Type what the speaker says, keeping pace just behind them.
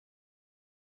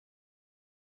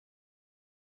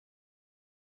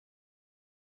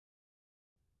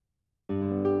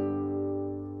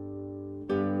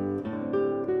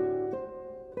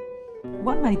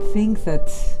One might think that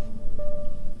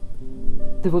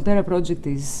the Volterra Project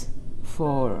is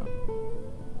for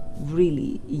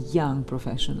really young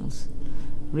professionals,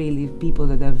 really people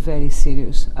that are very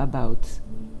serious about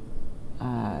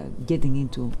getting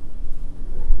into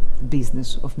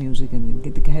business of music and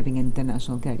having an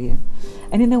international career.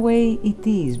 And in a way it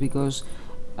is, because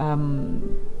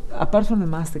apart from the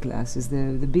master classes,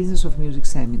 the business of music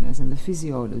seminars and the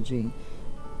physiology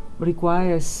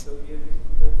requires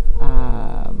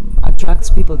attracts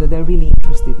people that are really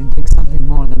interested in doing something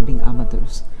more than being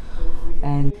amateurs.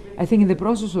 And I think in the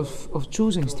process of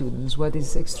choosing students, what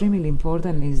is extremely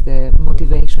important is the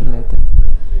motivation letter.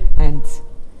 And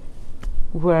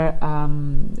we're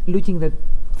looking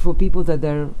for people that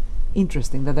are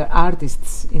interesting, that are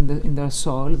artists in their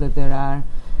soul, that they are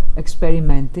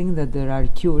experimenting, that they are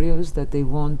curious, that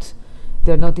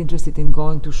they're not interested in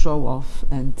going to show off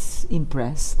and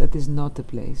impress. That is not the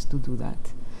place to do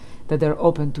that. That they're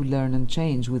open to learn and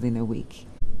change within a week.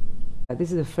 This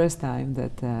is the first time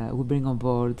that we bring on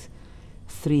board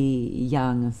 3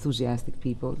 young, enthusiastic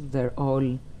people. They're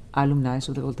all alumni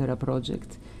of the Volterra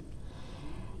Project.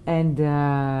 And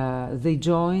they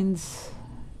joined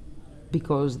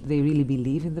because they really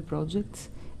believe in the project.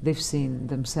 They've seen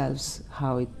themselves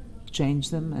how it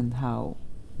changed them and how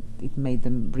it made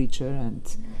them richer and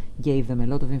gave them a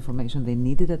lot of information they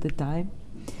needed at the time.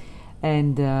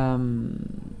 And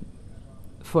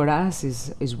for us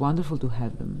is wonderful to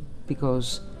have them,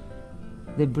 because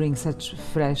they bring such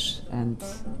fresh and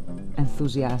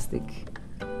enthusiastic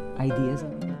ideas.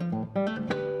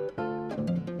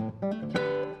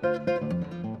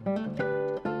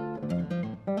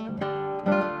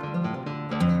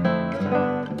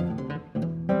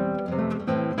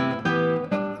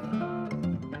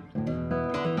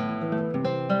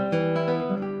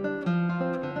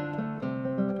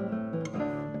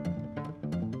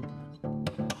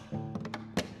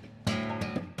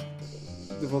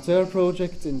 The Volterra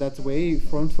Project, in that way,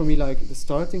 formed for me like the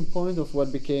starting point of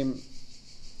what became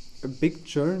a big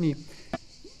journey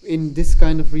in this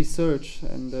kind of research.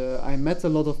 And I met a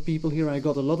lot of people here. I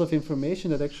got a lot of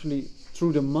information that actually,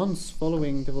 through the months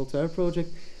following the Volterra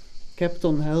Project, kept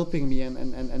on helping me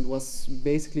and was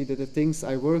basically the things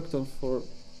I worked on for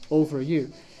over a year.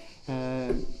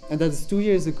 And that is 2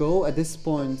 years ago. At this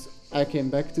point, I came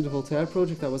back to the Volterra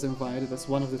Project. I was invited as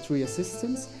one of the 3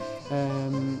 assistants,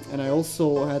 and I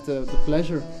also had the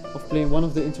pleasure of playing one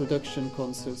of the introduction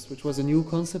concerts, which was a new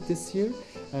concept this year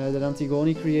that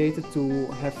Antigone created to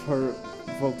have her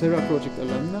Volterra Project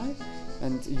alumni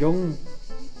and young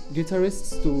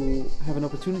guitarists to have an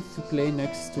opportunity to play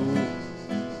next to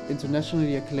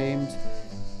internationally acclaimed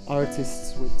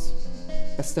artists with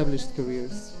established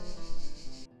careers.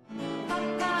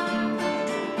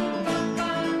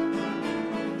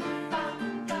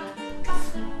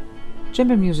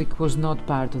 Chamber music was not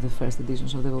part of the first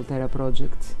editions of the Volterra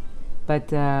Project, but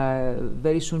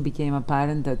very soon became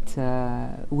apparent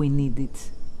that we needed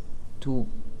to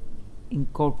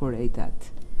incorporate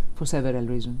that for several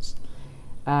reasons.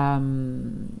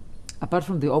 Apart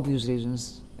from the obvious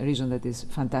reasons, a reason that is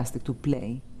fantastic to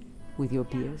play with your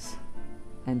peers,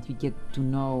 and you get to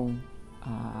know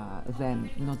them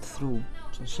not through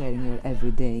just sharing your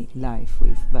everyday life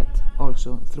with, but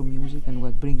also through music and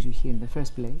what brings you here in the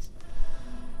first place.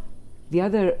 The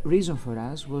other reason for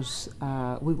us was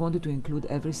we wanted to include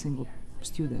every single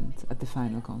student at the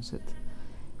final concert,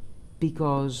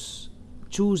 because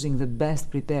choosing the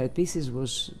best prepared pieces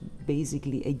was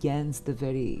basically against the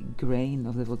very grain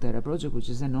of the Volterra Project, which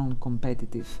is a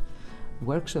non-competitive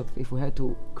workshop. If we had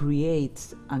to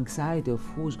create anxiety of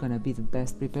who's going to be the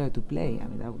best prepared to play, I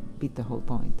mean, that would beat the whole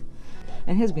point.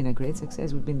 And it has been a great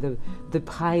success. Would been the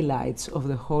highlights of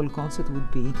the whole concert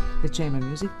would be the chamber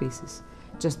music pieces,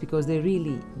 just because they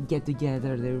really get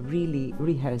together, they really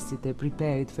rehearse it, they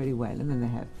prepare it very well, and then they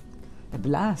have a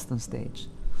blast on stage.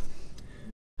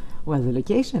 Well, the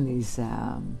location is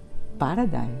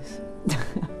paradise.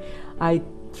 I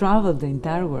traveled the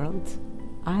entire world.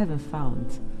 I haven't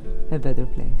found a better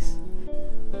place.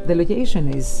 The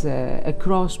location is a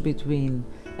cross between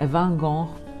a Van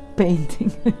Gogh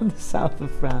painting in the south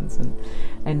of France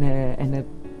and a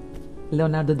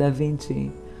Leonardo da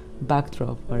Vinci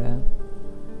backdrop or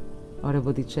a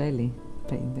Botticelli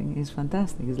painting. It's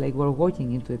fantastic. It's like we're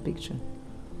walking into a picture.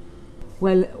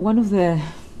 Well, one of the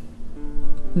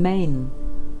main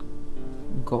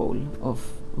goal of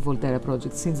Volterra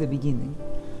Project since the beginning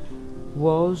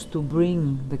was to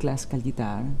bring the classical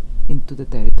guitar into the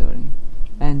territory,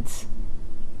 and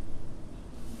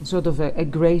sort of a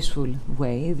graceful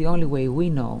way. The only way we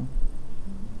know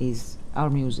is our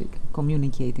music,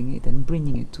 communicating it and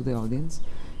bringing it to the audience.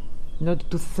 not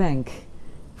to thank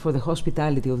for the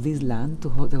hospitality of this land,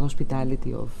 the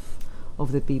hospitality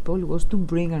of the people, was to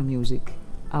bring our music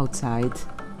outside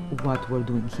what we're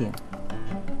doing here.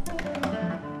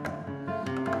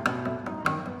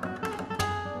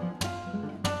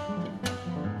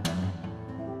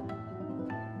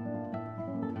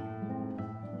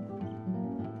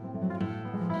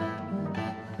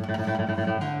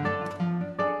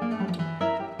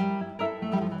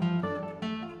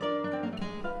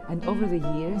 And over the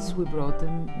years, we brought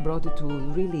it to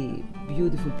really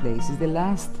beautiful places. The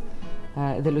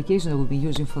location that we've been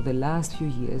using for the last few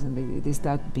years, and they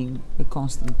start being a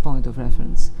constant point of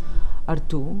reference, are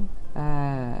two: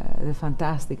 the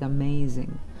fantastic,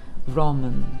 amazing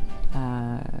Roman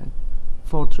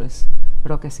fortress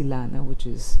Roccasillana, which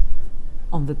is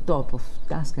on the top of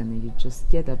Tuscany. You just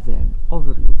get up there and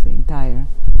overlook the entire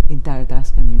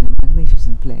Tuscany in a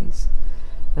magnificent place.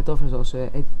 That offers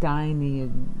also a tiny,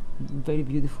 very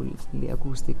beautifully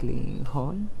acoustically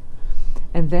hall,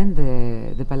 and then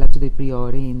the Palazzo dei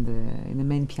Priori in the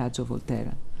main Piazza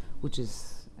Volterra, which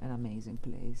is an amazing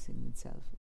place in itself.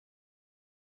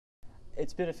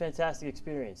 It's been a fantastic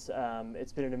experience.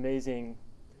 It's been an amazing,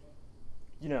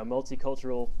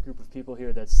 multicultural group of people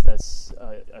here that's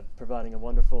providing a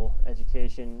wonderful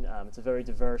education. It's a very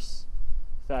diverse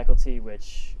faculty,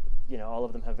 which all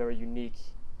of them have very unique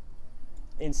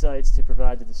insights to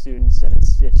provide to the students, and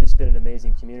it's just been an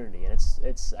amazing community. And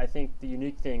it's I think the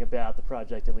unique thing about the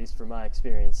project, at least from my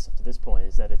experience up to this point,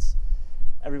 is that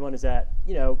everyone is at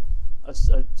a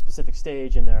specific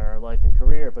stage in their life and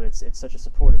career, but it's such a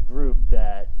supportive group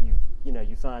that you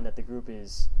find that the group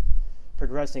is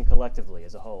progressing collectively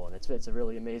as a whole, and it's a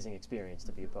really amazing experience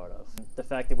to be a part of. The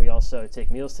fact that we also take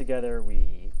meals together,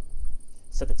 we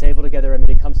set the table together. I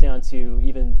mean, it comes down to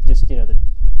even just the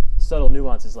subtle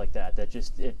nuances like that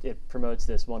just it promotes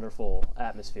this wonderful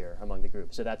atmosphere among the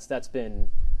group. So that's been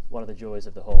one of the joys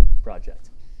of the whole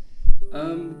project.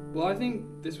 Well, I think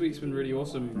this week's been really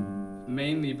awesome,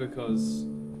 mainly because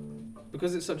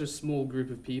it's such a small group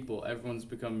of people. Everyone's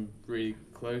become really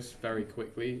close very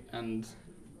quickly, and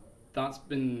that's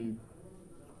been,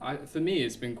 for me,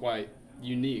 it's been quite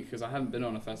unique because I haven't been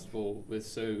on a festival with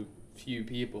so few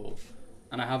people,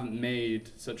 and I haven't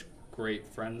made such great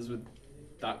friends with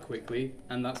that quickly,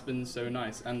 and that's been so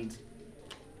nice, and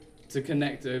to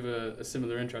connect over a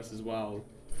similar interest as well.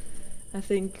 I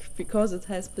think because it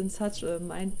has been such a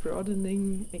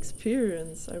mind-broadening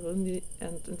experience, and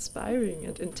inspiring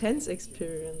and intense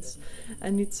experience, I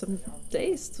need some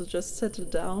days to just settle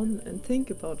down and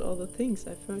think about all the things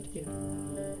I've heard here.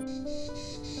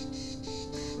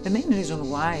 The main reason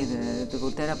why the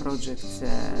Volterra Project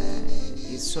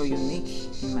is so unique,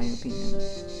 in my opinion,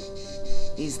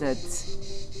 is that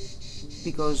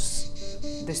because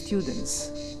the students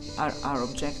are our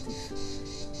objective.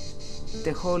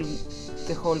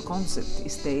 The whole concept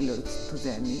is tailored to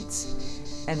their needs,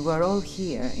 and we're all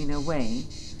here in a way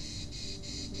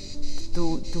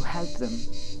to help them,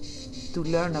 to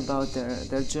learn about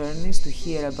their journeys, to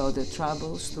hear about their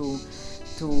troubles, to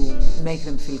make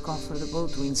them feel comfortable,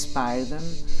 to inspire them,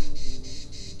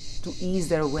 to ease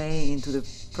their way into the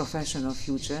professional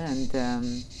future,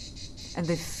 and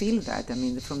they feel that. I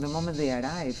mean, from the moment they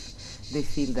arrive, they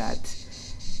feel that,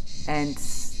 and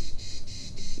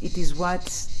it is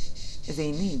what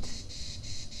they need,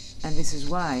 and this is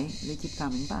why they keep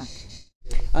coming back.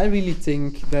 I really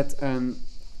think that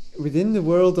within the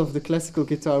world of the classical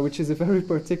guitar, which is a very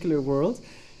particular world,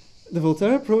 the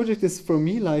Volterra Project is for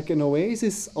me like an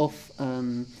oasis of,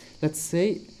 let's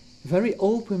say, very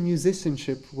open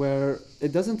musicianship, where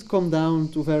it doesn't come down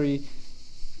to very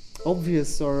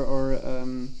obvious or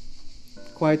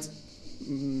quite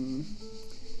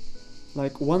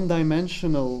like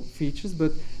one-dimensional features,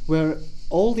 but where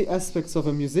all the aspects of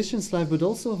a musician's life, but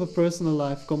also of a personal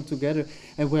life, come together,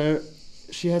 and where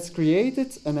she has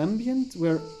created an ambient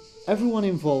where everyone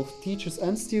involved, teachers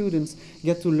and students,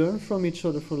 get to learn from each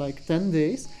other for like 10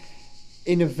 days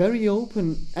in a very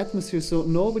open atmosphere, so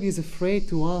nobody is afraid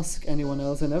to ask anyone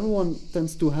else, and everyone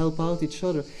tends to help out each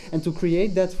other. And to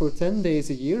create that for 10 days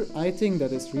a year, I think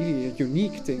that is really a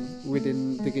unique thing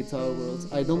within the guitar world.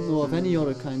 I don't know of any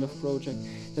other kind of project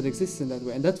that exists in that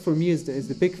way, and that for me is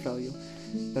the big value,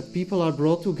 that people are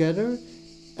brought together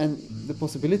and the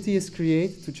possibility is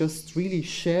created to just really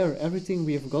share everything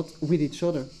we have got with each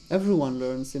other. Everyone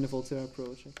learns in the Volterra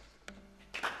Project.